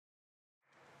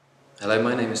Hello,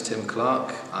 my name is Tim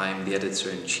Clark. I'm the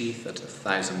Editor-in-Chief at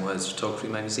 1,000 Words Photography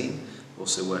magazine. I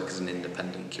also work as an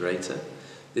independent curator.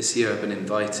 This year I've been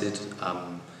invited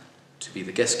to be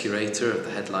the guest curator of the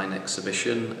headline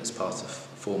exhibition as part of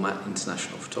FORMAT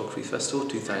International Photography Festival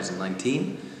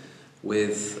 2019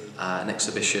 with an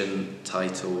exhibition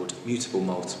titled Mutable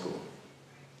Multiple.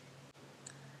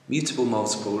 Mutable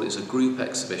Multiple is a group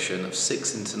exhibition of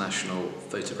 6 international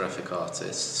photographic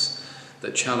artists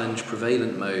that challenge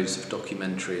prevalent modes of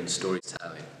documentary and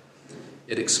storytelling.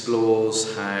 It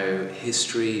explores how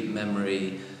history,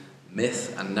 memory,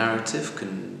 myth and narrative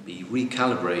can be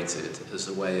recalibrated as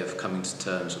a way of coming to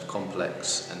terms with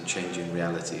complex and changing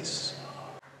realities.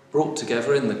 Brought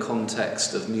together in the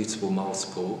context of Mutable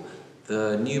Multiple,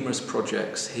 the numerous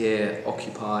projects here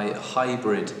occupy a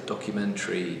hybrid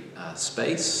documentary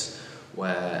space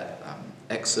where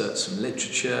excerpts from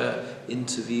literature,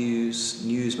 interviews,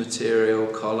 news material,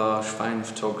 collage, found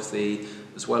photography,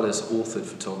 as well as authored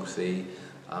photography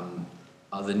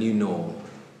are the new norm.